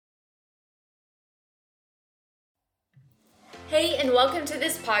Hey, and welcome to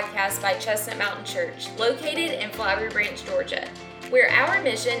this podcast by Chestnut Mountain Church, located in Flowery Branch, Georgia, where our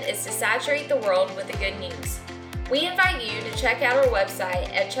mission is to saturate the world with the good news. We invite you to check out our website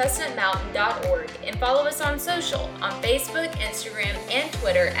at chestnutmountain.org and follow us on social on Facebook, Instagram, and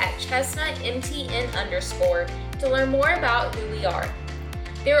Twitter at chestnutmtn_ to learn more about who we are.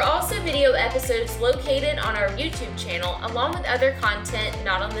 There are also video episodes located on our YouTube channel along with other content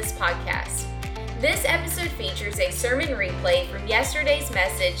not on this podcast. This episode features a sermon replay from yesterday's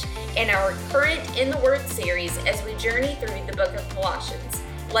message and our current In the Word series as we journey through the book of Colossians.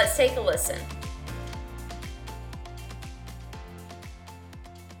 Let's take a listen.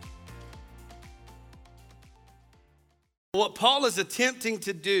 What Paul is attempting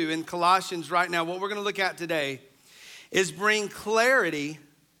to do in Colossians right now, what we're going to look at today, is bring clarity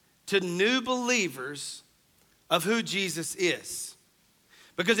to new believers of who Jesus is.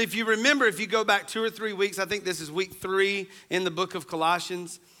 Because if you remember, if you go back 2 or 3 weeks, I think this is week 3 in the book of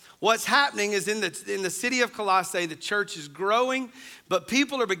Colossians, what's happening is in the city of Colossae, the church is growing, but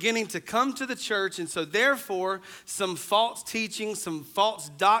people are beginning to come to the church, and so therefore some false teaching, some false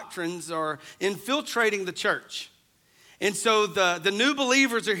doctrines are infiltrating the church. And so the new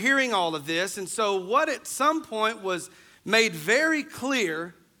believers are hearing all of this, and so what at some point was made very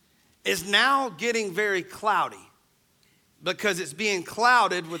clear is now getting very cloudy, because it's being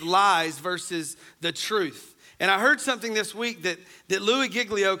clouded with lies versus the truth. And I heard something this week that Louis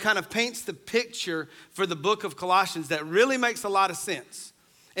Giglio kind of paints the picture for the book of Colossians that really makes a lot of sense.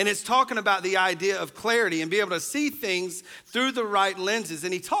 And it's talking about the idea of clarity and be able to see things through the right lenses.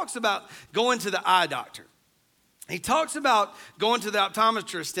 And he talks about going to the eye doctor. He talks about going to the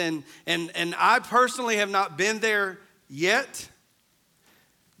optometrist, and I personally have not been there yet,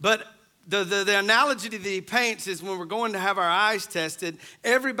 but the analogy that he paints is when we're going to have our eyes tested,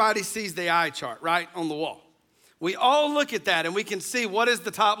 everybody sees the eye chart, right, on the wall. We all look at that and we can see what is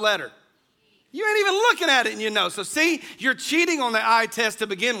the top letter. You ain't even looking at it and you know. So see, you're cheating on the eye test to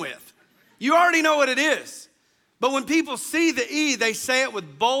begin with. You already know what it is. But when people see the E, they say it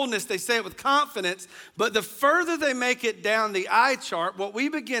with boldness, they say it with confidence. But the further they make it down the eye chart, what we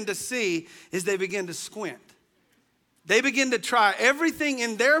begin to see is they begin to squint. They begin to try everything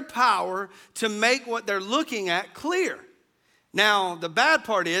in their power to make what they're looking at clear. Now, the bad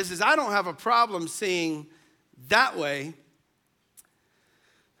part is I don't have a problem seeing that way,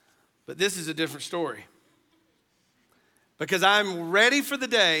 but this is a different story. Because I'm ready for the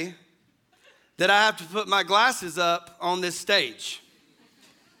day that I have to put my glasses up on this stage.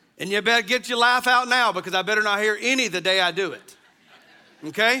 And you better get your laugh out now, because I better not hear any the day I do it.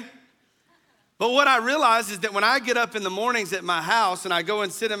 Okay? But what I realize is that when I get up in the mornings at my house and I go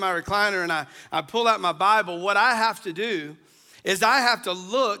and sit in my recliner and I pull out my Bible, what I have to do is I have to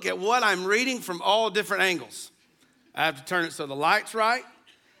look at what I'm reading from all different angles. I have to turn it so the light's right.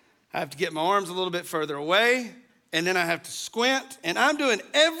 I have to get my arms a little bit further away, and then I have to squint, and I'm doing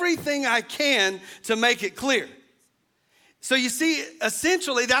everything I can to make it clear. So you see,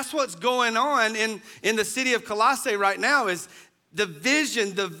 essentially that's what's going on in the city of Colossae right now is the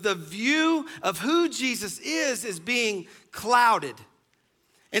vision, the view of who Jesus is being clouded.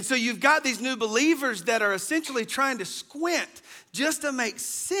 And so you've got these new believers that are essentially trying to squint just to make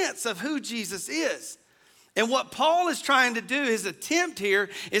sense of who Jesus is. And what Paul is trying to do, his attempt here,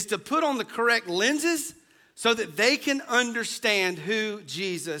 is to put on the correct lenses so that they can understand who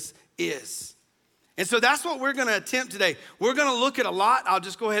Jesus is. And so that's what we're going to attempt today. We're going to look at a lot. I'll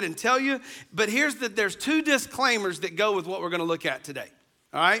just go ahead and tell you. But there's 2 disclaimers that go with what we're going to look at today.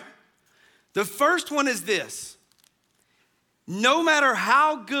 All right? The first one is this. No matter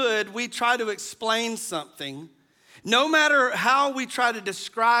how good we try to explain something, no matter how we try to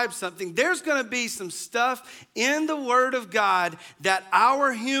describe something, there's going to be some stuff in the Word of God that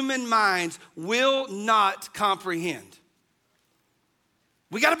our human minds will not comprehend.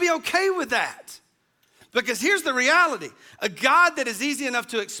 We got to be okay with that. Because here's the reality. A God that is easy enough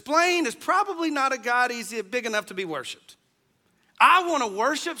to explain is probably not a God big enough to be worshiped. I want to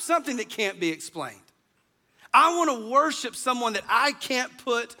worship something that can't be explained. I want to worship someone that I can't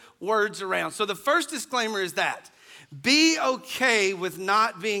put words around. So the first disclaimer is that. Be okay with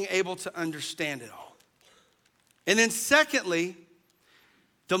not being able to understand it all. And then secondly,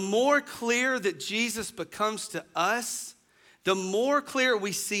 the more clear that Jesus becomes to us, the more clear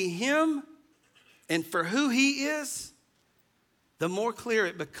we see him and for who he is, the more clear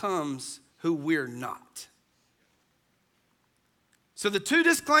it becomes who we're not. So the 2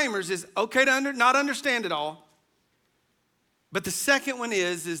 disclaimers is okay to not understand it all. But the second one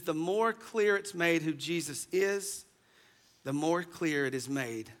is the more clear it's made who Jesus is, the more clear it is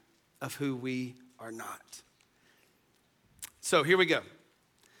made of who we are not. So here we go.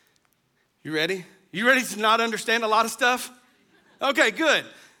 You ready? You ready to not understand a lot of stuff? Okay, good.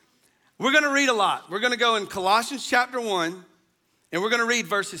 We're going to read a lot. We're going to go in Colossians chapter 1, and we're going to read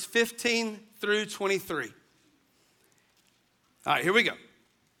verses 15 through 23. All right, here we go.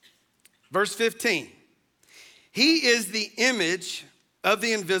 Verse 15. He is the image of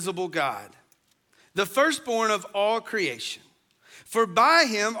the invisible God, the firstborn of all creation. For by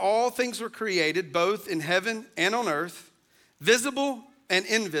him all things were created, both in heaven and on earth, visible and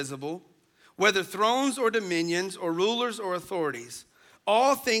invisible, whether thrones or dominions or rulers or authorities.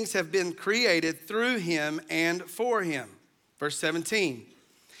 All things have been created through him and for him. Verse 17.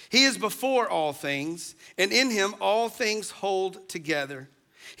 He is before all things, and in him all things hold together.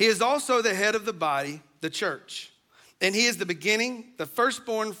 He is also the head of the body, the church. And he is the beginning, the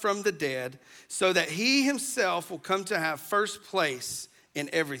firstborn from the dead, so that he himself will come to have first place in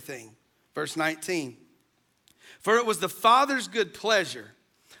everything. Verse 19. For it was the Father's good pleasure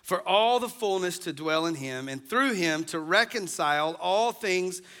for all the fullness to dwell in him, and through him to reconcile all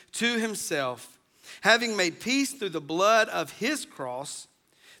things to himself, having made peace through the blood of his cross.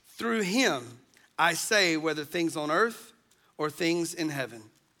 Through him, I say, whether things on earth or things in heaven.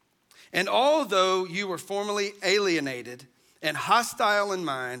 And although you were formerly alienated and hostile in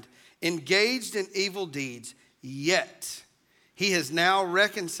mind, engaged in evil deeds, yet he has now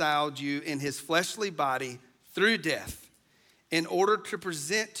reconciled you in his fleshly body through death, in order to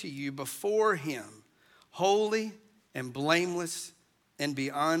present to you before him holy and blameless and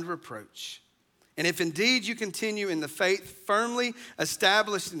beyond reproach. And if indeed you continue in the faith, firmly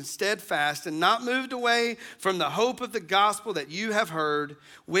established and steadfast, and not moved away from the hope of the gospel that you have heard,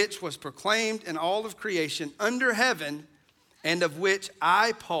 which was proclaimed in all of creation under heaven, and of which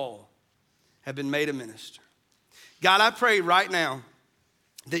I, Paul, have been made a minister. God, I pray right now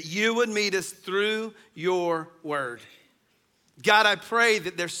that you would meet us through your word. God, I pray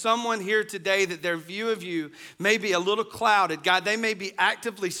that there's someone here today that their view of you may be a little clouded. God, they may be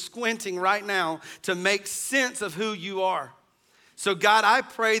actively squinting right now to make sense of who you are. So God, I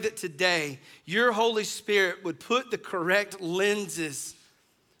pray that today your Holy Spirit would put the correct lenses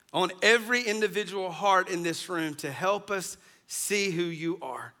on every individual heart in this room to help us see who you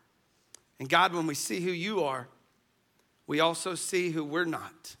are. And God, when we see who you are, we also see who we're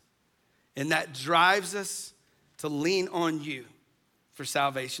not. And that drives us to lean on you for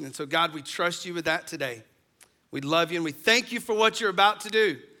salvation. And so God, we trust you with that today. We love you and we thank you for what you're about to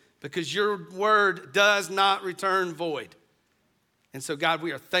do, because your word does not return void. And so God,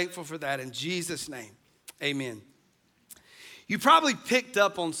 we are thankful for that in Jesus' name. Amen. You probably picked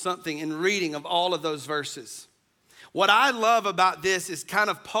up on something in reading of all of those verses. What I love about this is kind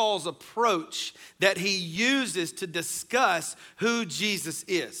of Paul's approach that he uses to discuss who Jesus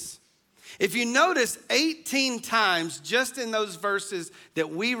is. If you notice 18 times just in those verses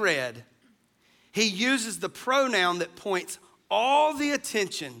that we read, he uses the pronoun that points all the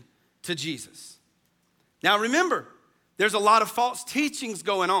attention to Jesus. Now remember, there's a lot of false teachings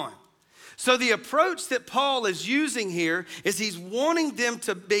going on. So the approach that Paul is using here is he's wanting them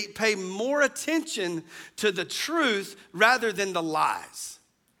to pay more attention to the truth rather than the lies.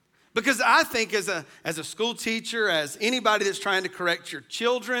 Because I think as a school teacher, as anybody that's trying to correct your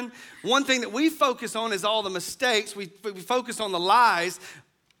children, one thing that we focus on is all the mistakes. We focus on the lies.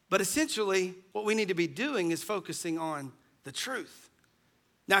 But essentially, what we need to be doing is focusing on the truth.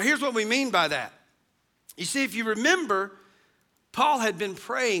 Now, here's what we mean by that. You see, if you remember, Paul had been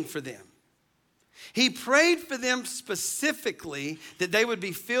praying for them. He prayed for them specifically that they would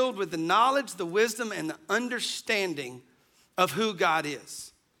be filled with the knowledge, the wisdom, and the understanding of who God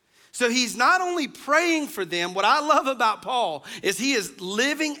is. So he's not only praying for them. What I love about Paul is he is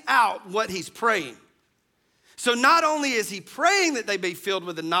living out what he's praying. So not only is he praying that they be filled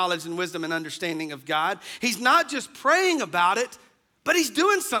with the knowledge and wisdom and understanding of God, he's not just praying about it, but he's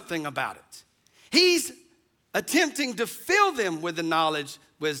doing something about it. He's attempting to fill them with the knowledge,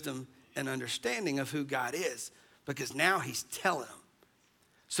 wisdom, and understanding of who God is, because now he's telling them.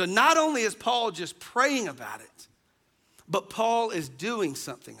 So not only is Paul just praying about it, but Paul is doing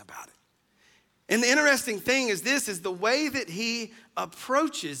something about it. And the interesting thing is this, is the way that he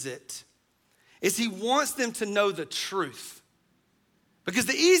approaches it is he wants them to know the truth. Because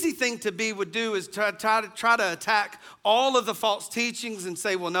the easy thing to would do is try to attack all of the false teachings and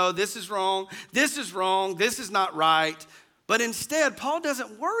say, well, no, this is wrong, this is not right. But instead, Paul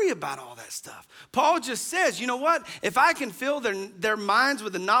doesn't worry about all that stuff. Paul just says, you know what? If I can fill their minds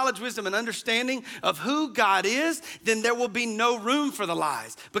with the knowledge, wisdom, and understanding of who God is, then there will be no room for the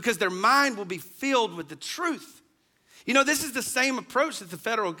lies, because their mind will be filled with the truth. You know, this is the same approach that the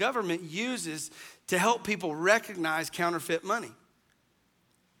federal government uses to help people recognize counterfeit money.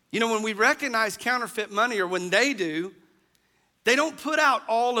 You know, when we recognize counterfeit money, or when they do, they don't put out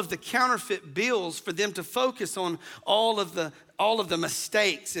all of the counterfeit bills for them to focus on all of the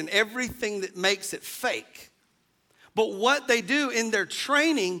mistakes and everything that makes it fake. But what they do in their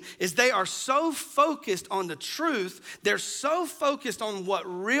training is they are so focused on the truth, they're so focused on what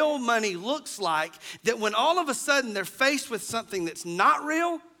real money looks like, that when all of a sudden they're faced with something that's not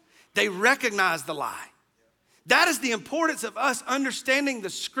real, they recognize the lie. That is the importance of us understanding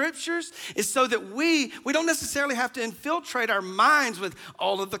the scriptures, is so that we don't necessarily have to infiltrate our minds with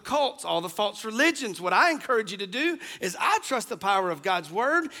all of the cults, all the false religions. What I encourage you to do is I trust the power of God's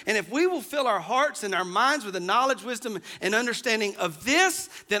word, and if we will fill our hearts and our minds with the knowledge, wisdom, and understanding of this,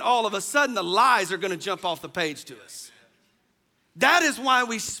 then all of a sudden the lies are going to jump off the page to us. That is why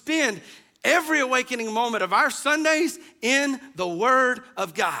we spend every awakening moment of our Sundays in the Word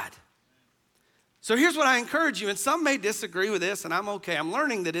of God. So here's what I encourage you, and some may disagree with this, and I'm okay. I'm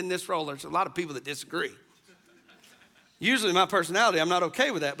learning that in this role, there's a lot of people that disagree. Usually my personality, I'm not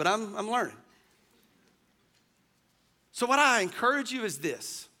okay with that, but I'm learning. So what I encourage you is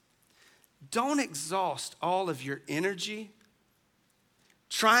this. Don't exhaust all of your energy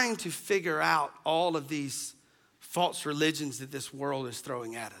trying to figure out all of these false religions that this world is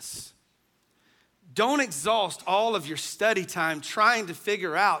throwing at us. Don't exhaust all of your study time trying to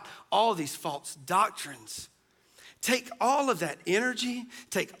figure out all these false doctrines. Take all of that energy,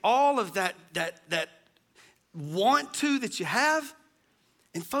 take all of that want to that you have,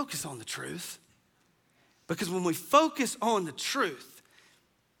 and focus on the truth. Because when we focus on the truth,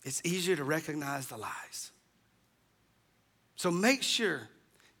 it's easier to recognize the lies. So make sure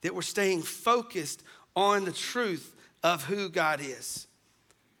that we're staying focused on the truth of who God is.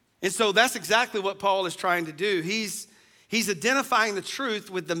 And so that's exactly what Paul is trying to do. He's identifying the truth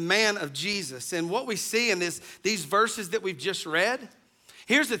with the man of Jesus. And what we see in these verses that we've just read,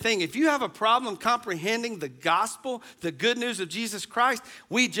 here's the thing. If you have a problem comprehending the gospel, the good news of Jesus Christ,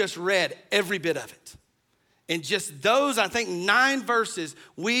 we just read every bit of it. In just those, I think, 9 verses,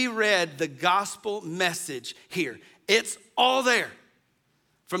 we read the gospel message here. It's all there.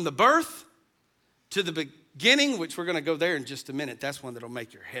 From the birth to the beginning, which we're going to go there in just a minute. That's one that'll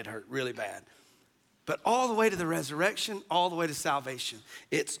make your head hurt really bad. But all the way to the resurrection, all the way to salvation.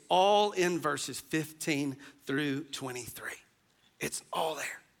 It's all in verses 15 through 23. It's all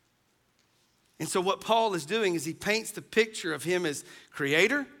there. And so what Paul is doing is he paints the picture of him as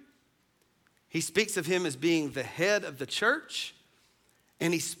creator. He speaks of him as being the head of the church.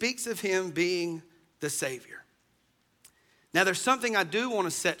 And he speaks of him being the Savior. Now, there's something I do want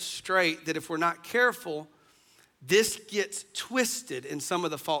to set straight, that if we're not careful, this gets twisted in some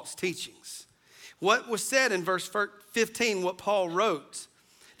of the false teachings. What was said in verse 15, what Paul wrote,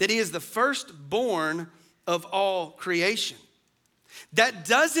 that he is the firstborn of all creation. That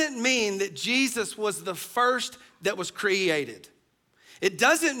doesn't mean that Jesus was the first that was created. It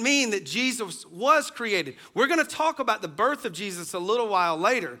doesn't mean that Jesus was created. We're going to talk about the birth of Jesus a little while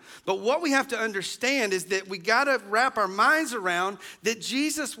later. But what we have to understand is that we got to wrap our minds around that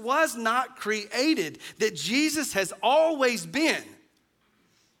Jesus was not created, that Jesus has always been.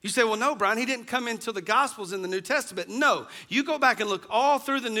 You say, well, no, Brian, he didn't come into the Gospels in the New Testament. No, you go back and look all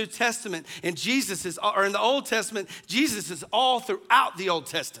through the New Testament, and or in the Old Testament, Jesus is all throughout the Old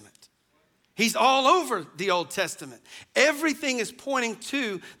Testament. He's all over the Old Testament. Everything is pointing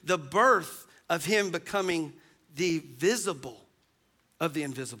to the birth of him becoming the visible of the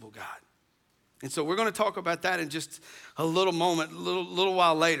invisible God. And so we're going to talk about that in just a little moment, a little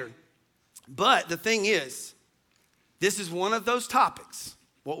while later. But the thing is, this is one of those topics,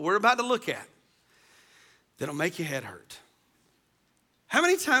 what we're about to look at, that'll make your head hurt. How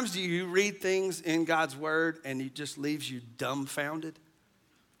many times do you read things in God's word and it just leaves you dumbfounded?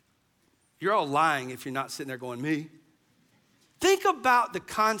 You're all lying if you're not sitting there going, me. Think about the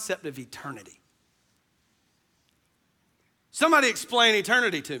concept of eternity. Somebody explain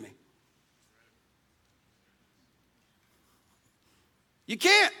eternity to me. You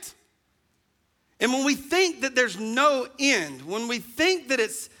can't. And when we think that there's no end, when we think that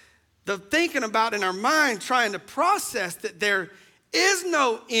it's the thinking about in our mind trying to process that there is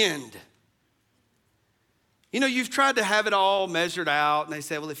no end. You know, you've tried to have it all measured out, and they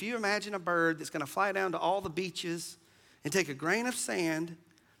say, well, if you imagine a bird that's going to fly down to all the beaches and take a grain of sand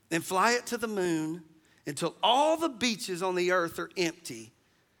and fly it to the moon until all the beaches on the earth are empty,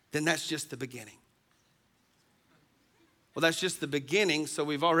 then that's just the beginning. Well, that's just the beginning, so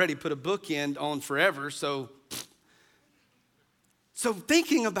we've already put a bookend on forever. So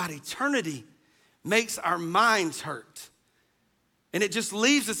thinking about eternity makes our minds hurt. And it just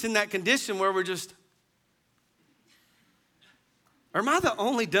leaves us in that condition where we're just, or am I the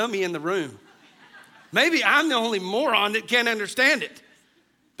only dummy in the room? Maybe I'm the only moron that can't understand it.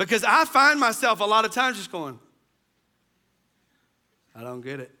 Because I find myself a lot of times just going, I don't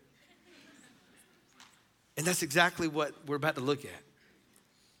get it. And that's exactly what we're about to look at.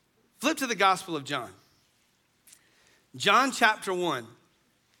 Flip to the Gospel of John. John chapter 1,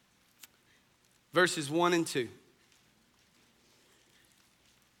 verses 1 and 2.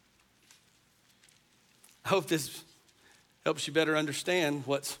 I hope this helps you better understand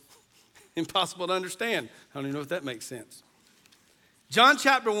what's impossible to understand. I don't even know if that makes sense. John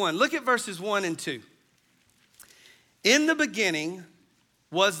chapter 1, look at verses 1 and 2. In the beginning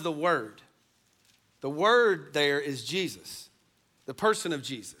was the Word. The Word there is Jesus, the person of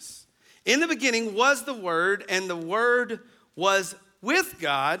Jesus. In the beginning was the Word, and the Word was with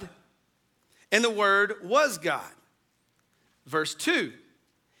God, and the Word was God. Verse 2,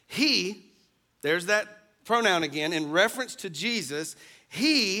 he, there's that pronoun again, in reference to Jesus,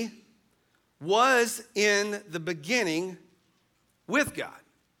 he was in the beginning with God.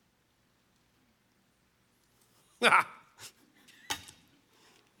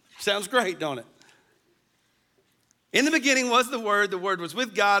 Sounds great, don't it? In the beginning was the Word was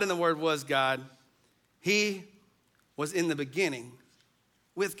with God, and the Word was God. He was in the beginning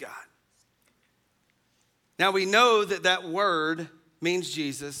with God. Now we know that that word means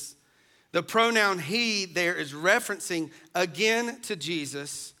Jesus. The pronoun he there is referencing again to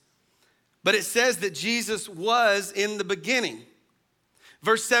Jesus, but it says that Jesus was in the beginning.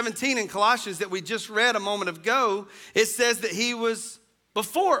 Verse 17 in Colossians that we just read a moment ago, it says that he was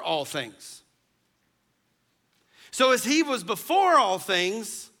before all things. So as he was before all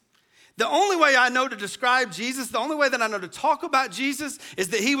things, the only way I know to describe Jesus, the only way that I know to talk about Jesus is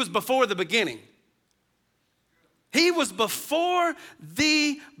that he was before the beginning. He was before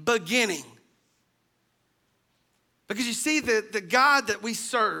the beginning. Because you see, the God that we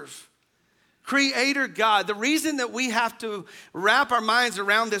serve, Creator God, the reason that we have to wrap our minds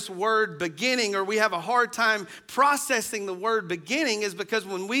around this word beginning, or we have a hard time processing the word beginning, is because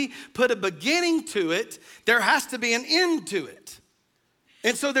when we put a beginning to it, there has to be an end to it.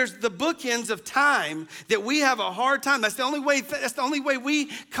 And so there's the bookends of time that we have a hard time. That's the only way we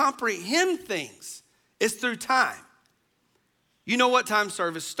comprehend things is through time. You know what time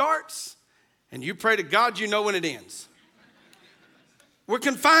service starts, and you pray to God you know when it ends. We're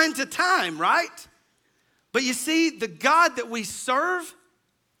confined to time, right? But you see, the God that we serve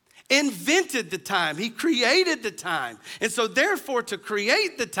invented the time. He created the time. And so therefore, to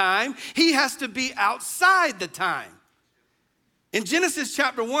create the time, he has to be outside the time. In Genesis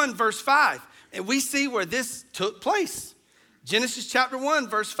chapter 1, verse 5, and we see where this took place. Genesis chapter 1,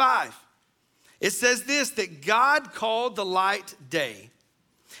 verse 5. It says this, that God called the light day,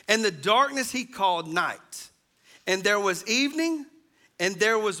 and the darkness he called night. And there was evening, and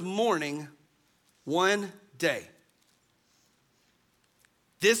there was morning one day.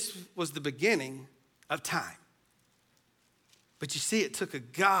 This was the beginning of time. But you see, it took a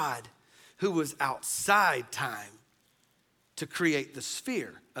God who was outside time to create the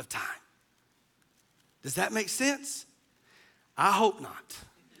sphere of time. Does that make sense? I hope not,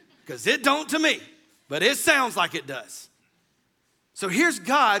 because it don't to me, but it sounds like it does. So here's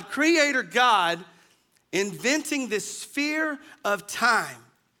God, Creator God, inventing this sphere of time.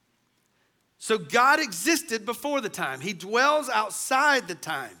 So God existed before the time. He dwells outside the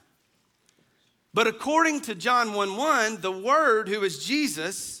time. But according to John 1:1, the Word, who is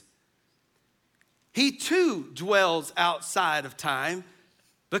Jesus, he too dwells outside of time,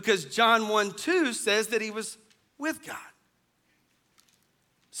 because John 1:2 says that he was with God.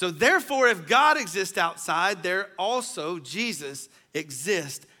 So therefore, if God exists outside, there also Jesus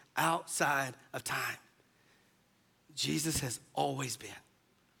exists outside of time. Jesus has always been.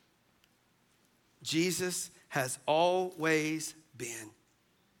 Jesus has always been.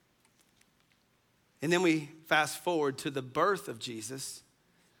 And then we fast forward to the birth of Jesus.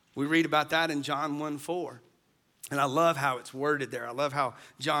 We read about that in John 1:4. And I love how it's worded there. I love how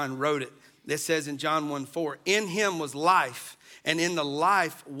John wrote it. It says in John 1:4, in him was life, and in the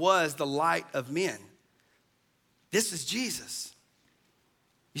life was the light of men. This is Jesus.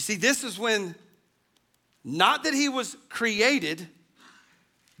 You see, this is when, not that he was created,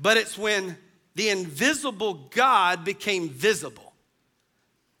 but it's when the invisible God became visible.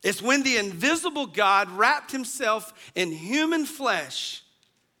 It's when the invisible God wrapped himself in human flesh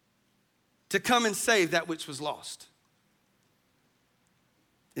to come and save that which was lost.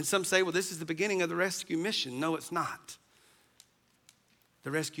 And some say, well, this is the beginning of the rescue mission. No, it's not.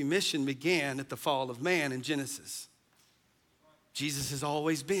 The rescue mission began at the fall of man in Genesis. Jesus has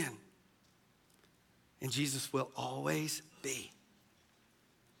always been, and Jesus will always be.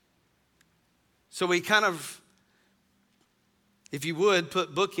 So we kind of, if you would,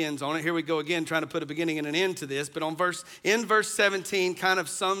 put bookends on it. Here we go again, trying to put a beginning and an end to this. But in verse 17 kind of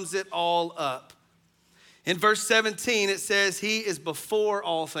sums it all up. In verse 17, it says, he is before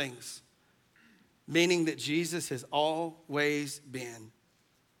all things, meaning that Jesus has always been.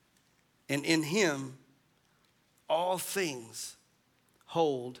 And in him, all things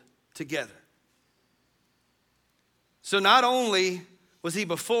hold together. So not only was he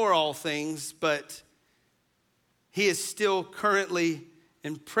before all things, but he is still currently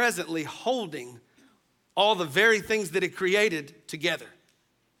and presently holding all the very things that he created together.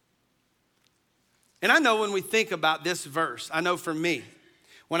 And I know when we think about this verse, I know for me,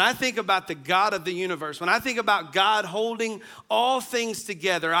 when I think about the God of the universe, when I think about God holding all things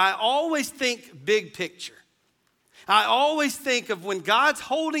together, I always think big picture. I always think of when God's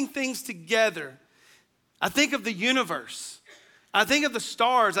holding things together, I think of the universe. I think of the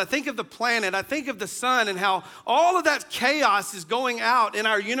stars. I think of the planet. I think of the sun and how all of that chaos is going out in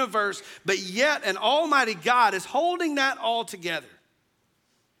our universe, but yet an almighty God is holding that all together.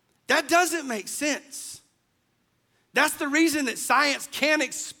 That doesn't make sense. That's the reason that science can't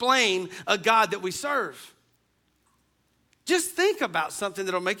explain a God that we serve. Just think about something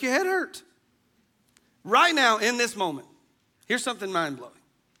that'll make your head hurt. Right now, in this moment, here's something mind-blowing.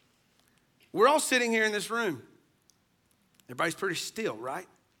 We're all sitting here in this room. Everybody's pretty still, right?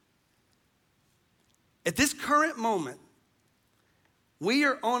 At this current moment, we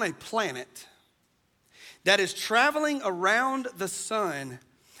are on a planet that is traveling around the sun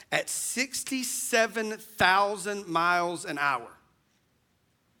at 67,000 miles an hour.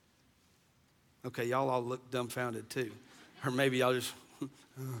 Okay, y'all all look dumbfounded too. Or maybe y'all just...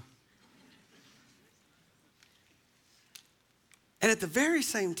 And at the very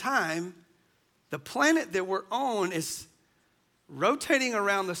same time, the planet that we're on is rotating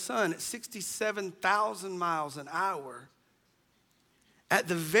around the sun at 67,000 miles an hour. At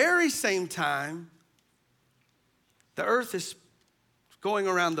the very same time, the earth is going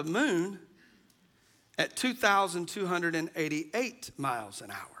around the moon at 2,288 miles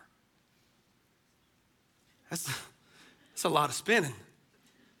an hour. That's a lot of spinning.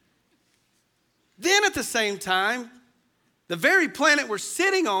 Then at the same time, the very planet we're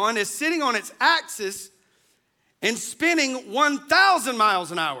sitting on is sitting on its axis and spinning 1,000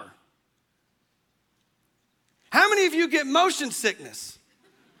 miles an hour. How many of you get motion sickness?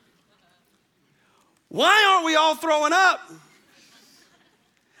 Why aren't we all throwing up?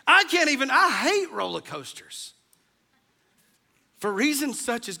 I hate roller coasters. For reasons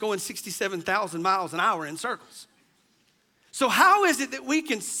such as going 67,000 miles an hour in circles. So how is it that we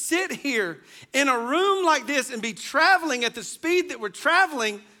can sit here in a room like this and be traveling at the speed that we're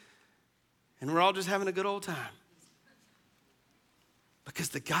traveling and we're all just having a good old time? Because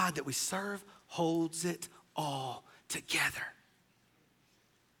the God that we serve holds it all together.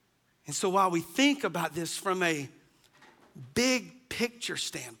 And so while we think about this from a big picture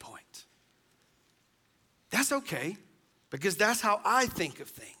standpoint, that's okay, because that's how I think of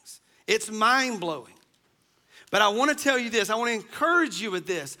things. It's mind-blowing. But I want to tell you this. I want to encourage you with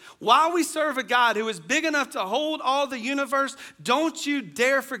this. While we serve a God who is big enough to hold all the universe, don't you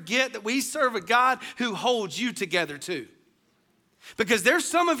dare forget that we serve a God who holds you together too. Because there's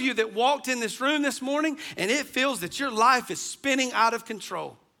some of you that walked in this room this morning and it feels that your life is spinning out of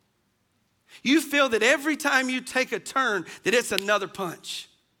control. You feel that every time you take a turn that it's another punch.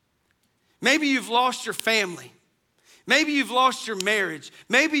 Maybe you've lost your family. Maybe you've lost your marriage.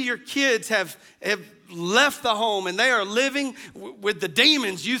 Maybe your kids have left the home and they are living with the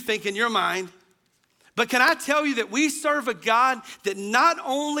demons you think in your mind. But can I tell you that we serve a God that not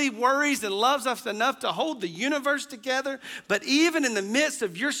only worries and loves us enough to hold the universe together, but even in the midst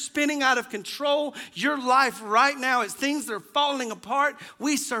of your spinning out of control, your life right now as things that are falling apart,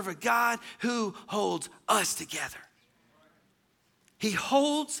 we serve a God who holds us together. He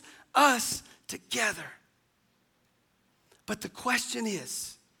holds us together. But the question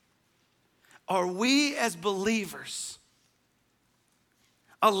is, are we as believers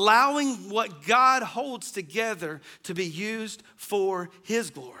allowing what God holds together to be used for His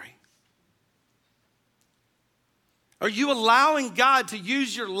glory? Are you allowing God to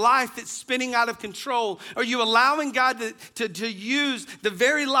use your life that's spinning out of control? Are you allowing God to use the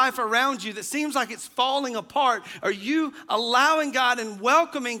very life around you that seems like it's falling apart? Are you allowing God and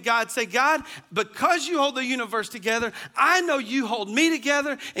welcoming God? Say, God, because you hold the universe together, I know you hold me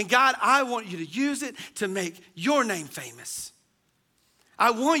together. And God, I want you to use it to make your name famous. I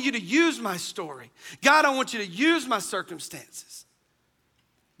want you to use my story. God, I want you to use my circumstances.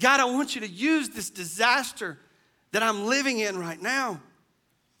 God, I want you to use this disaster that I'm living in right now.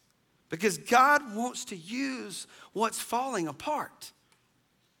 Because God wants to use what's falling apart.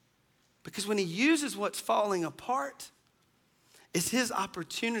 Because when he uses what's falling apart, it's his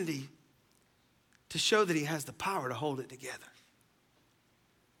opportunity to show that he has the power to hold it together.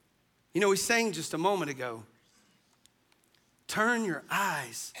 You know, we sang just a moment ago, turn your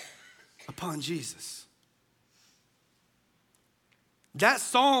eyes upon Jesus. That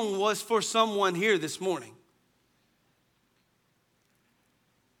song was for someone here this morning.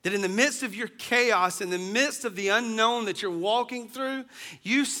 That in the midst of your chaos, in the midst of the unknown that you're walking through,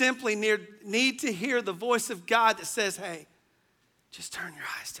 you simply need to hear the voice of God that says, hey, just turn your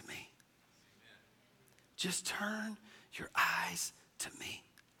eyes to me. Just turn your eyes to me.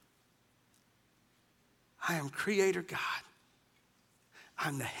 I am Creator God.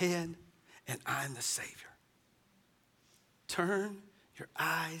 I'm the head and I'm the Savior. Turn your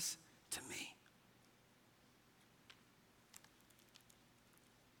eyes to me.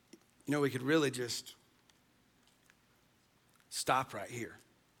 You know, we could really just stop right here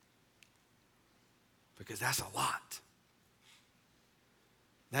because that's a lot.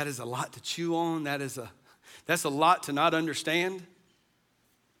 That is a lot to chew on. That's a lot to not understand.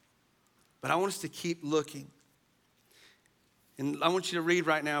 But I want us to keep looking. And I want you to read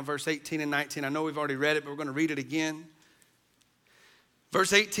right now verse 18 and 19. I know we've already read it, but we're going to read it again.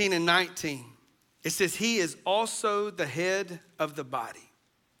 Verse 18 and 19. It says, he is also the head of the body,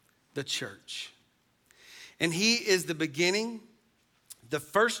 the church. And he is the beginning, the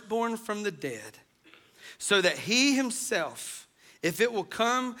firstborn from the dead, so that he himself, if it will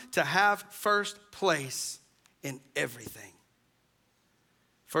come to have first place in everything.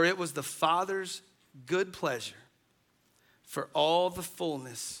 For it was the Father's good pleasure for all the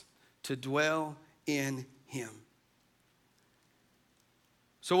fullness to dwell in him.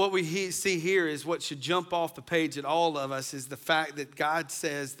 So what we see here is what should jump off the page at all of us is the fact that God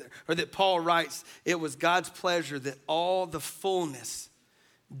says, or that Paul writes, it was God's pleasure that all the fullness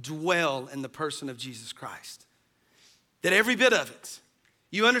dwell in the person of Jesus Christ. That every bit of it,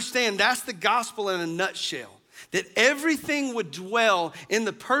 you understand, that's the gospel in a nutshell. That everything would dwell in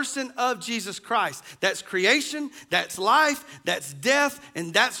the person of Jesus Christ. That's creation, that's life, that's death,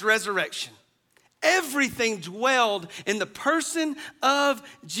 and that's resurrection. Everything dwelled in the person of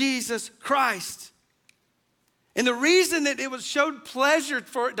Jesus Christ. And the reason that it was showed pleasure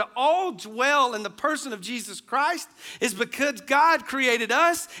for it to all dwell in the person of Jesus Christ is because God created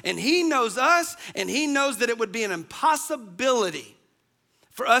us and he knows us and he knows that it would be an impossibility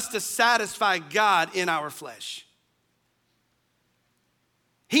for us to satisfy God in our flesh.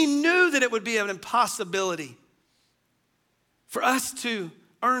 He knew that it would be an impossibility for us to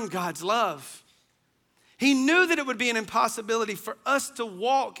earn God's love. He knew that it would be an impossibility for us to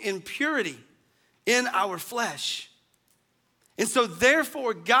walk in purity in our flesh. And so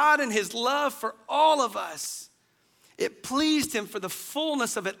therefore, God in his love for all of us, it pleased him for the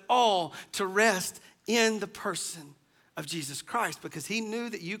fullness of it all to rest in the person of Jesus Christ, because he knew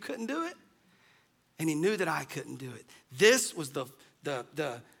that you couldn't do it and he knew that I couldn't do it. This was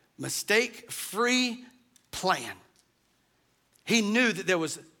the mistake-free plan. He knew that there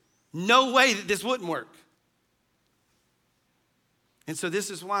was no way that this wouldn't work. And so this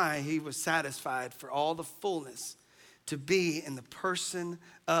is why he was satisfied for all the fullness to be in the person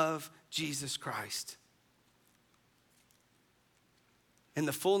of Jesus Christ. And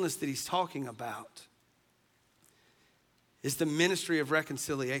the fullness that he's talking about is the ministry of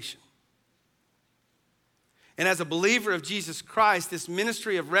reconciliation. And as a believer of Jesus Christ, this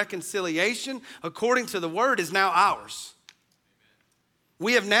ministry of reconciliation, according to the word, is now ours.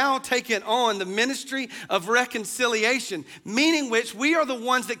 We have now taken on the ministry of reconciliation, meaning which we are the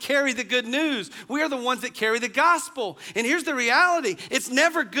ones that carry the good news. We are the ones that carry the gospel. And here's the reality. It's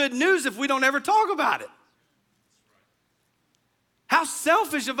never good news if we don't ever talk about it. How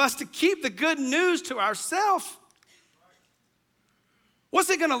selfish of us to keep the good news to ourselves. What's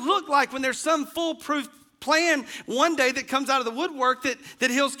it going to look like when there's some foolproof plan one day that comes out of the woodwork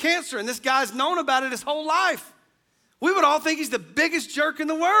that heals cancer, and this guy's known about it his whole life? We would all think he's the biggest jerk in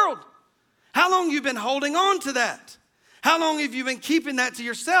the world. How long have you been holding on to that? How long have you been keeping that to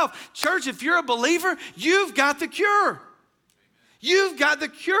yourself? Church, if you're a believer, you've got the cure. You've got the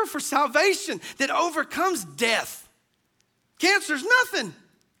cure for salvation that overcomes death. Cancer's nothing.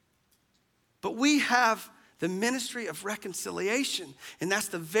 But we have the ministry of reconciliation. And that's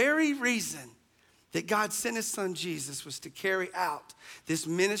the very reason that God sent his son Jesus, was to carry out this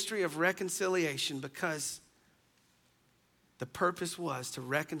ministry of reconciliation, because the purpose was to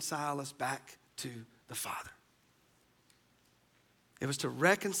reconcile us back to the Father. It was to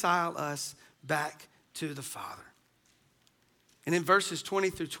reconcile us back to the Father. And in verses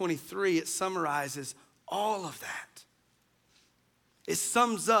 20 through 23, it summarizes all of that. It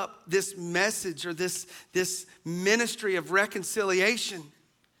sums up this message or this ministry of reconciliation.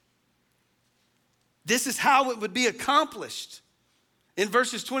 This is how it would be accomplished. In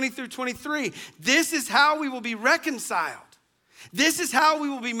verses 20 through 23, this is how we will be reconciled. This is how we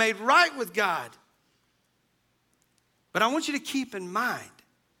will be made right with God. But I want you to keep in mind,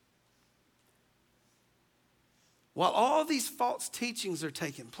 while all these false teachings are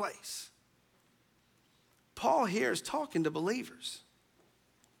taking place, Paul here is talking to believers.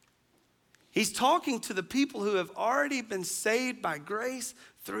 He's talking to the people who have already been saved by grace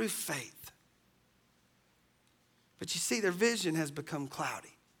through faith. But you see, their vision has become cloudy.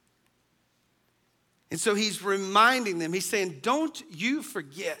 And so he's reminding them, he's saying, don't you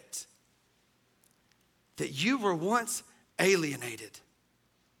forget that you were once alienated.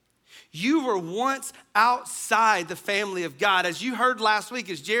 You were once outside the family of God. As you heard last week,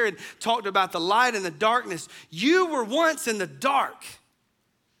 as Jared talked about the light and the darkness, you were once in the dark.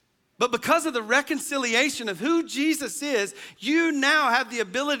 But because of the reconciliation of who Jesus is, you now have the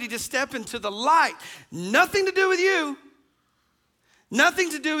ability to step into the light. Nothing to do with you. Nothing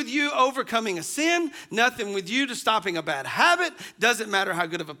to do with you overcoming a sin, nothing with you to stopping a bad habit. Doesn't matter how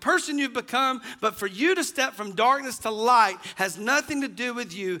good of a person you've become, but for you to step from darkness to light has nothing to do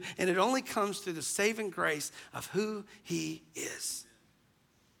with you, and it only comes through the saving grace of who he is.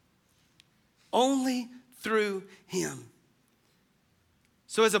 Only through him.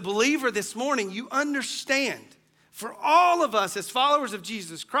 So as a believer this morning, you understand, for all of us as followers of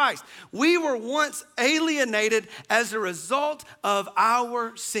Jesus Christ, we were once alienated as a result of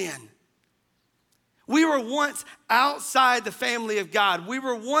our sin. We were once outside the family of God. We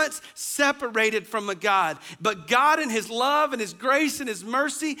were once separated from a God. But God in his love and his grace and his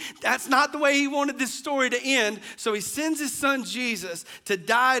mercy, that's not the way he wanted this story to end. So he sends his son Jesus to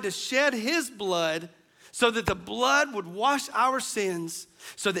die, to shed his blood so that the blood would wash our sins,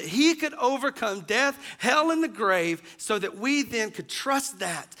 so that he could overcome death, hell, and the grave, so that we then could trust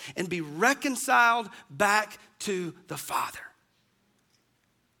that and be reconciled back to the Father.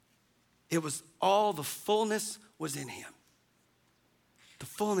 It was all, the fullness was in him. The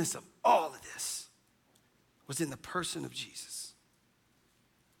fullness of all of this was in the person of Jesus.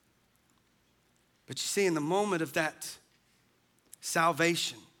 But you see, in the moment of that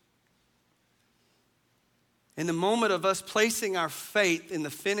salvation, in the moment of us placing our faith in the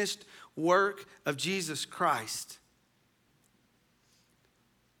finished work of Jesus Christ,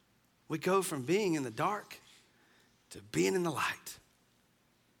 we go from being in the dark to being in the light.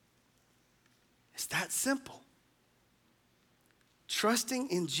 It's that simple. Trusting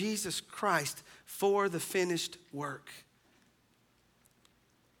in Jesus Christ for the finished work.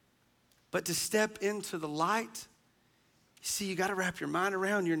 But to step into the light, you see, you got to wrap your mind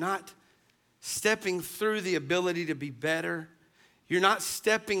around, you're not stepping through the ability to be better. You're not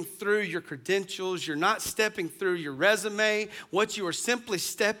stepping through your credentials. You're not stepping through your resume. What you are simply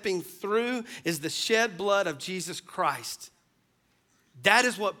stepping through is the shed blood of Jesus Christ. That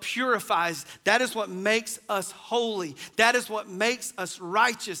is what purifies. That is what makes us holy. That is what makes us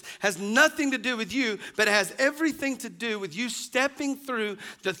righteous. Has nothing to do with you, but it has everything to do with you stepping through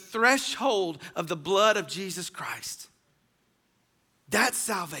the threshold of the blood of Jesus Christ. That's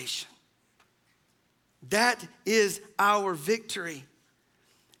salvation. That is our victory.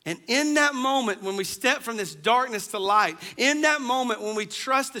 And in that moment, when we step from this darkness to light, in that moment when we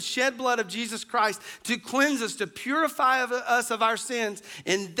trust the shed blood of Jesus Christ to cleanse us, to purify us of our sins,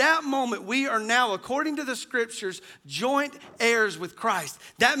 in that moment we are now, according to the scriptures, joint heirs with Christ.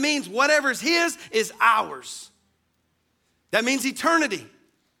 That means whatever's his is ours. That means eternity.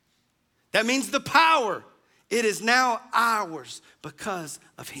 That means the power. It is now ours because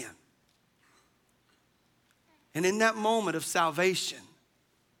of him. And in that moment of salvation,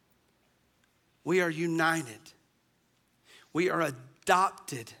 we are united. We are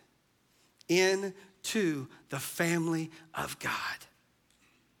adopted into the family of God.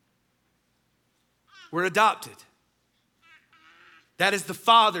 We're adopted. That is the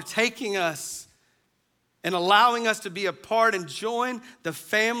Father taking us and allowing us to be a part and join the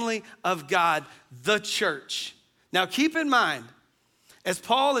family of God, the church. Now keep in mind, as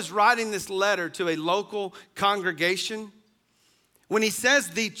Paul is writing this letter to a local congregation, when he says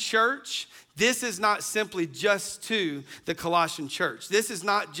the church, this is not simply just to the Colossian church. This is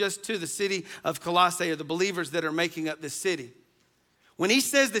not just to the city of Colossae or the believers that are making up this city. When he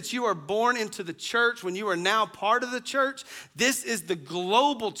says that you are born into the church, when you are now part of the church, this is the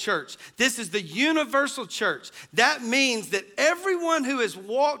global church. This is the universal church. That means that everyone who has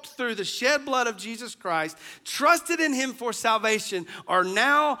walked through the shed blood of Jesus Christ, trusted in him for salvation, are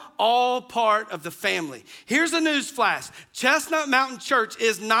now all part of the family. Here's a news flash. Chestnut Mountain Church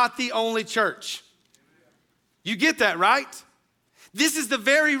is not the only church. You get that, right? This is the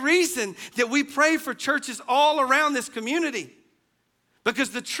very reason that we pray for churches all around this community.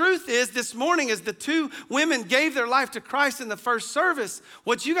 Because the truth is, this morning, as the two women gave their life to Christ in the first service,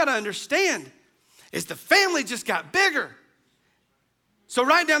 what you got to understand is the family just got bigger. So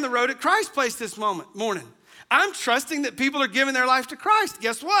right down the road at Christ Place this morning, I'm trusting that people are giving their life to Christ.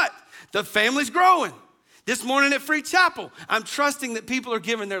 Guess what? The family's growing. This morning at Free Chapel, I'm trusting that people are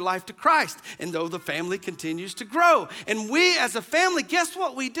giving their life to Christ. And though the family continues to grow. And we as a family, guess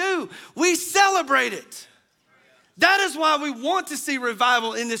what we do? We celebrate it. That is why we want to see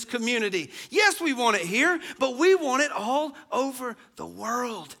revival in this community. Yes, we want it here, but we want it all over the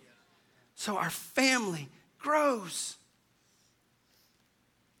world. So our family grows.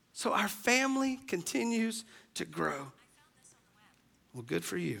 So our family continues to grow. Well, good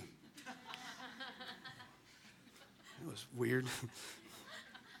for you. That was weird.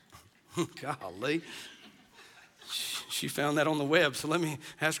 Golly. She found that on the web, so let me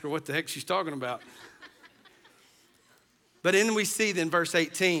ask her what the heck she's talking about. But then we see then verse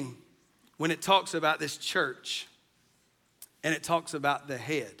 18, when it talks about this church, and it talks about the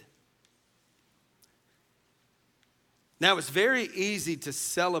head. Now, it's very easy to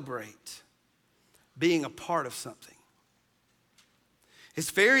celebrate being a part of something.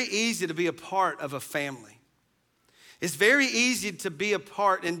 It's very easy to be a part of a family. It's very easy to be a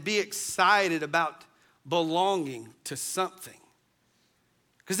part and be excited about belonging to something.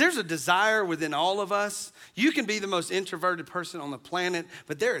 Because there's a desire within all of us. You can be the most introverted person on the planet,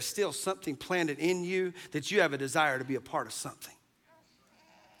 but there is still something planted in you that you have a desire to be a part of something.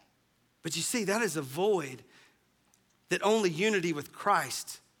 But you see, that is a void that only unity with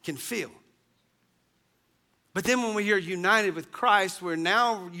Christ can fill. But then when we are united with Christ, we're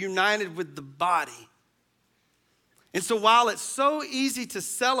now united with the body. And so while it's so easy to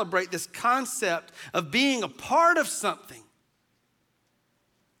celebrate this concept of being a part of something,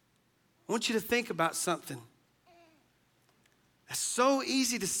 I want you to think about something that's so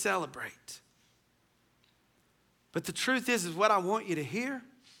easy to celebrate. But the truth is what I want you to hear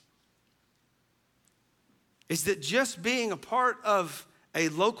is that just being a part of a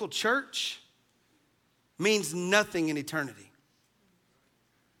local church means nothing in eternity.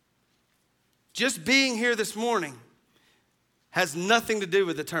 Just being here this morning has nothing to do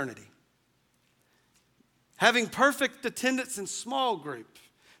with eternity. Having perfect attendance in small group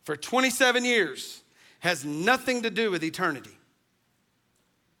for 27 years has nothing to do with eternity.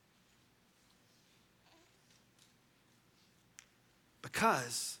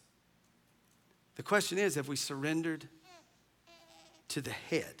 Because the question is, have we surrendered to the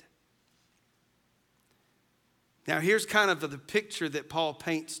head? Now, here's kind of the picture that Paul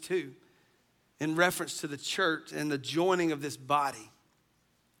paints too in reference to the church and the joining of this body.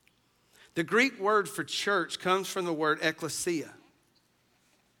 The Greek word for church comes from the word ekklesia.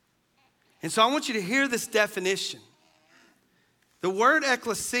 And so I want you to hear this definition. The word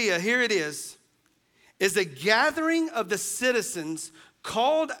ekklesia, here it is a gathering of the citizens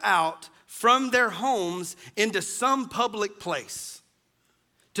called out from their homes into some public place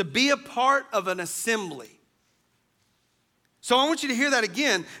to be a part of an assembly. So I want you to hear that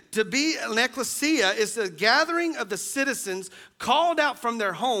again. To be an ekklesia is the gathering of the citizens called out from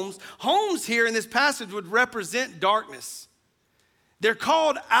their homes. Homes here in this passage would represent darkness. They're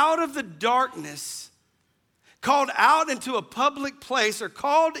called out of the darkness, called out into a public place, or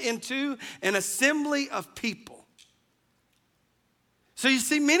called into an assembly of people. So you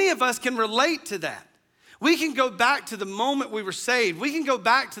see, many of us can relate to that. We can go back to the moment we were saved. We can go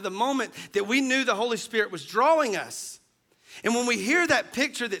back to the moment that we knew the Holy Spirit was drawing us. And when we hear that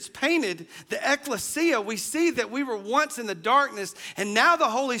picture that's painted, the ekklesia, we see that we were once in the darkness, and now the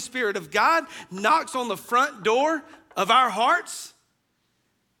Holy Spirit of God knocks on the front door of our hearts,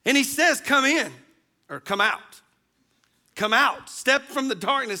 and he says, come in, or come out. Come out. Step from the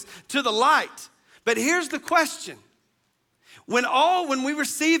darkness to the light. But here's the question. When we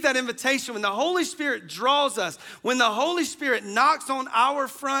receive that invitation, when the Holy Spirit draws us, when the Holy Spirit knocks on our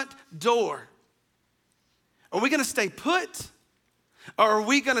front door, are we going to stay put? Or are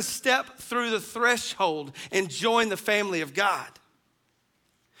we going to step through the threshold and join the family of God?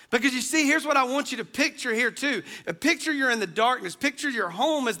 Because you see, here's what I want you to picture here too. Picture you're in the darkness. Picture your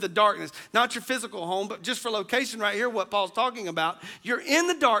home as the darkness. Not your physical home, but just for location right here, what Paul's talking about. You're in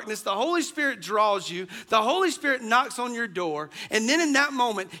the darkness. The Holy Spirit draws you. The Holy Spirit knocks on your door. And then in that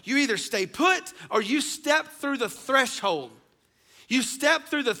moment, you either stay put or you step through the threshold. You step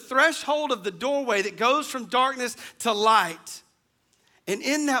through the threshold of the doorway that goes from darkness to light. And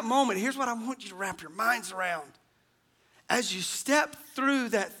in that moment, here's what I want you to wrap your minds around. As you step through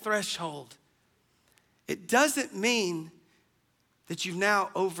that threshold, it doesn't mean that you've now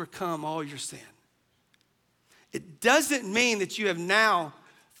overcome all your sin. It doesn't mean that you have now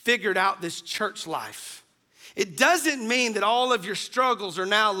figured out this church life. It doesn't mean that all of your struggles are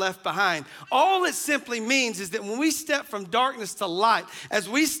now left behind. All it simply means is that when we step from darkness to light, as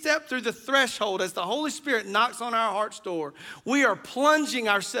we step through the threshold, as the Holy Spirit knocks on our heart's door, we are plunging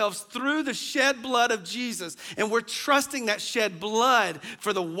ourselves through the shed blood of Jesus, and we're trusting that shed blood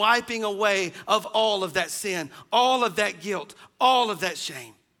for the wiping away of all of that sin, all of that guilt, all of that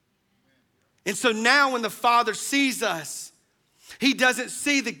shame. And so now when the Father sees us, He doesn't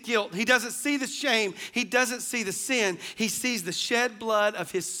see the guilt. He doesn't see the shame. He doesn't see the sin. He sees the shed blood of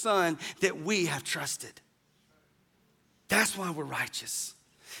His Son that we have trusted. That's why we're righteous.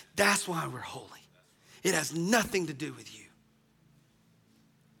 That's why we're holy. It has nothing to do with you.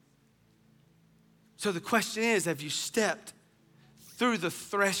 So the question is, have you stepped through the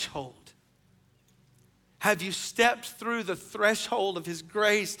threshold? Have you stepped through the threshold of His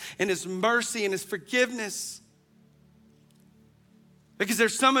grace and His mercy and His forgiveness? Because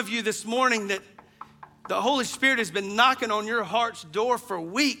there's some of you this morning that the Holy Spirit has been knocking on your heart's door for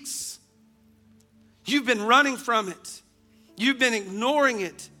weeks. You've been running from it. You've been ignoring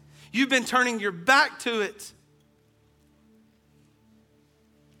it. You've been turning your back to it.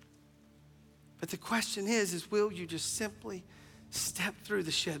 But the question is will you just simply step through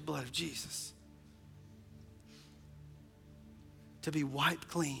the shed blood of Jesus to be wiped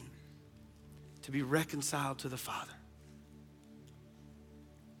clean, to be reconciled to the Father?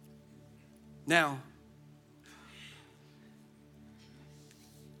 Now,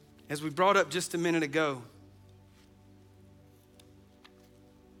 as we brought up just a minute ago,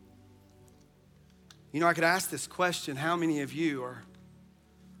 I could ask this question: how many of you are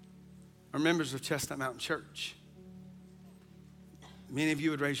members of Chestnut Mountain Church? Many of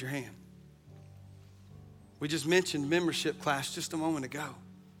you would raise your hand. We just mentioned membership class just a moment ago.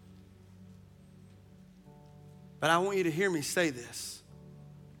 But I want you to hear me say this.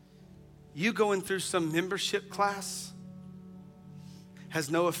 You going through some membership class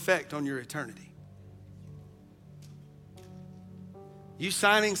has no effect on your eternity. You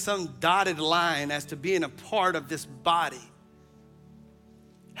signing some dotted line as to being a part of this body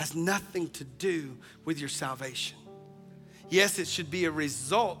has nothing to do with your salvation. Yes, it should be a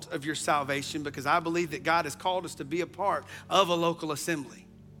result of your salvation, because I believe that God has called us to be a part of a local assembly.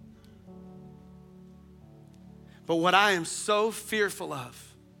 But what I am so fearful of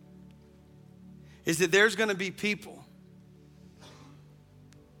is that there's going to be people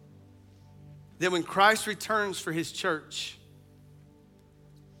that when Christ returns for His church,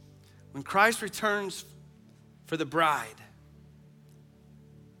 when Christ returns for the bride,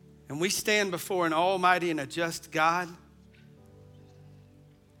 and we stand before an almighty and a just God,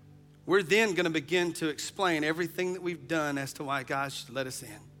 we're then going to begin to explain everything that we've done as to why God should let us in.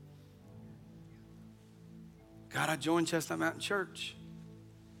 God, I joined Chestnut Mountain Church.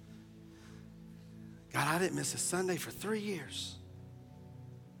 God, I didn't miss a Sunday for 3 years.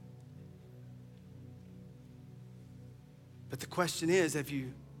 But the question is, have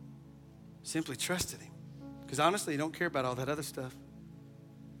you simply trusted Him? Because honestly, you don't care about all that other stuff.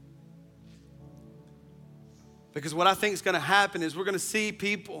 Because what I think is going to happen is we're going to see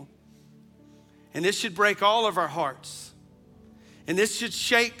people, and this should break all of our hearts. And this should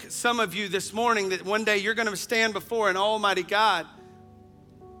shake some of you this morning, that one day you're going to stand before an almighty God.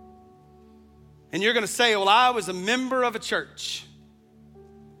 And you're going to say, well, I was a member of a church.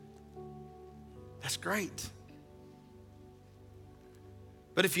 That's great.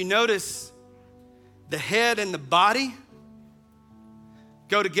 But if you notice, the head and the body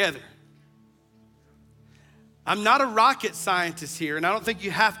go together. I'm not a rocket scientist here, and I don't think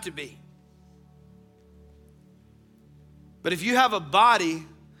you have to be. But if you have a body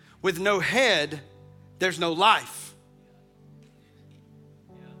with no head, there's no life.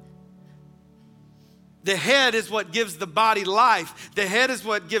 The head is what gives the body life. The head is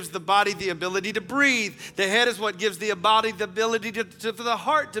what gives the body the ability to breathe. The head is what gives the body the ability for the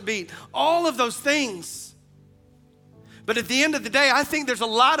heart to beat. All of those things. But at the end of the day, I think there's a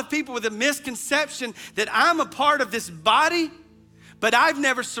lot of people with a misconception that I'm a part of this body, but I've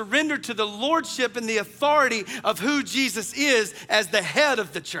never surrendered to the lordship and the authority of who Jesus is as the head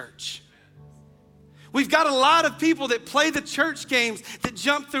of the church. We've got a lot of people that play the church games, that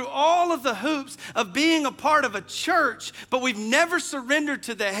jump through all of the hoops of being a part of a church, but we've never surrendered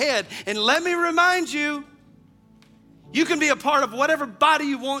to the head. And let me remind you, you can be a part of whatever body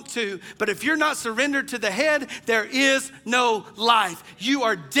you want to, but if you're not surrendered to the head, there is no life. You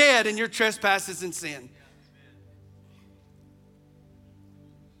are dead in your trespasses and sin.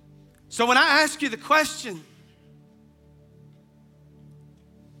 So when I ask you the question,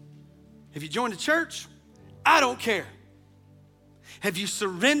 have you joined a church? I don't care. Have you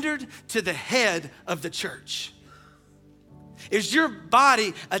surrendered to the head of the church? Is your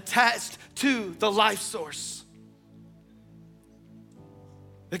body attached to the life source?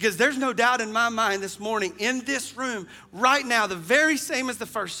 Because there's no doubt in my mind this morning, in this room, right now, the very same as the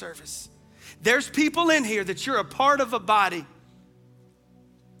first service, there's people in here that you're a part of a body.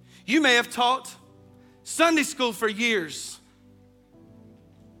 You may have taught Sunday school for years.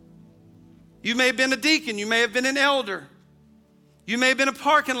 You may have been a deacon. You may have been an elder. You may have been a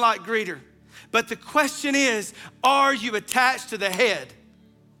parking lot greeter. But the question is, are you attached to the head?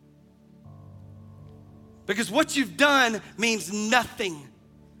 Because what you've done means nothing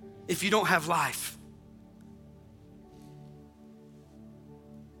if you don't have life.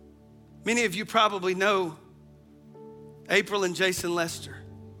 Many of you probably know April and Jason Lester.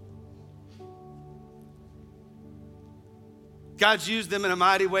 God's used them in a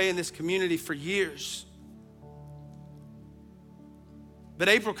mighty way in this community for years. But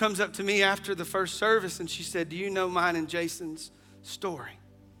April comes up to me after the first service and she said, "Do you know mine and Jason's story?"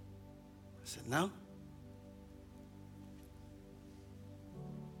 I said, "No."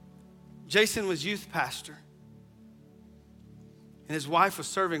 Jason was youth pastor, and his wife was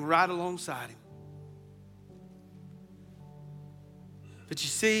serving right alongside him. But you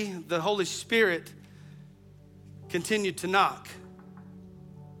see, the Holy Spirit continued to knock.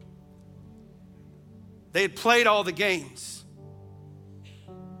 They had played all the games.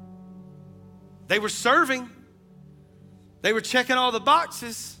 They were serving. They were checking all the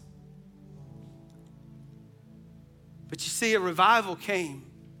boxes. But you see, a revival came.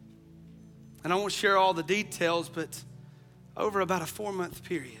 And I won't share all the details, but over about a 4-month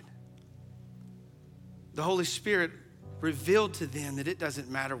period, the Holy Spirit revealed to them that it doesn't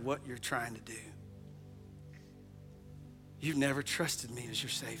matter what you're trying to do. You've never trusted me as your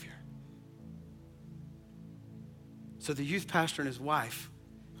Savior. So the youth pastor and his wife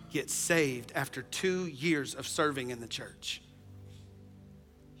get saved after 2 years of serving in the church.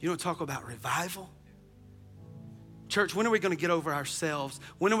 You don't talk about revival? Church, when are we going to get over ourselves?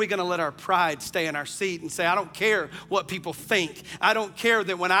 When are we going to let our pride stay in our seat and say, I don't care what people think. I don't care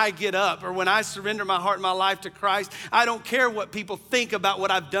that when I get up or when I surrender my heart and my life to Christ, I don't care what people think about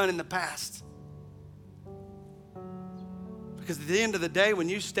what I've done in the past. Because at the end of the day, when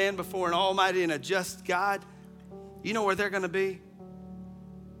you stand before an almighty and a just God, you know where they're going to be?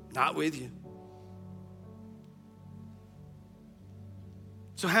 Not with you.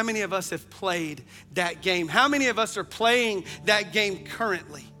 So how many of us have played that game? How many of us are playing that game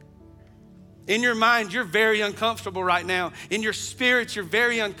currently? In your mind, you're very uncomfortable right now. In your spirit, you're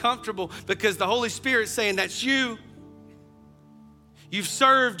very uncomfortable because the Holy Spirit's saying, that's you. You've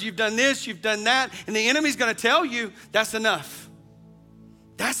served, you've done this, you've done that, and the enemy's gonna tell you, that's enough.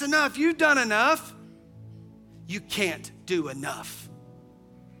 That's enough, you've done enough. You can't do enough.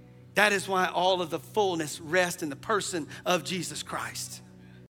 That is why all of the fullness rests in the person of Jesus Christ.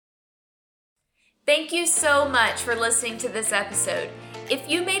 Thank you so much for listening to this episode. If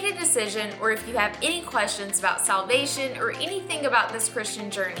you made a decision or if you have any questions about salvation or anything about this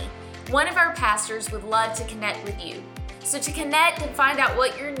Christian journey, one of our pastors would love to connect with you. So to connect and find out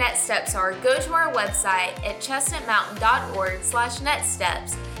what your next steps are, go to our website at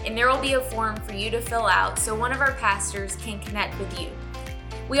chestnutmountain.org/nextsteps, and there will be a form for you to fill out so one of our pastors can connect with you.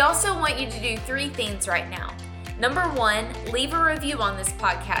 We also want you to do 3 things right now. Number 1, leave a review on this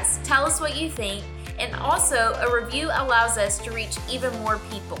podcast. Tell us what you think, and also a review allows us to reach even more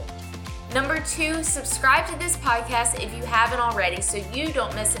people. Number 2, subscribe to this podcast if you haven't already so you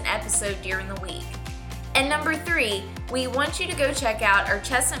don't miss an episode during the week. And number 3, we want you to go check out our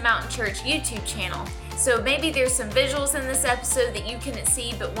Chestnut Mountain Church YouTube channel. So maybe there's some visuals in this episode that you couldn't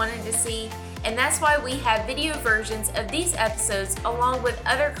see but wanted to see, and that's why we have video versions of these episodes along with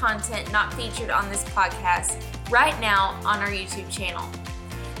other content not featured on this podcast right now on our YouTube channel.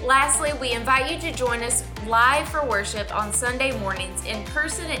 Lastly, we invite you to join us live for worship on Sunday mornings in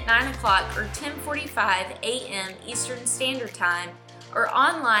person at 9 o'clock or 10:45 a.m. Eastern Standard Time, or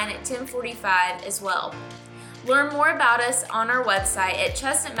online at 10:45 as well. Learn more about us on our website at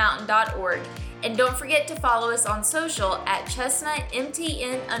chestnutmountain.org, and don't forget to follow us on social at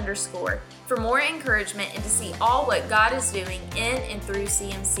chestnutmtn_ for more encouragement and to see all what God is doing in and through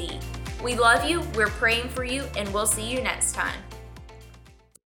CMC. We love you, we're praying for you, and we'll see you next time.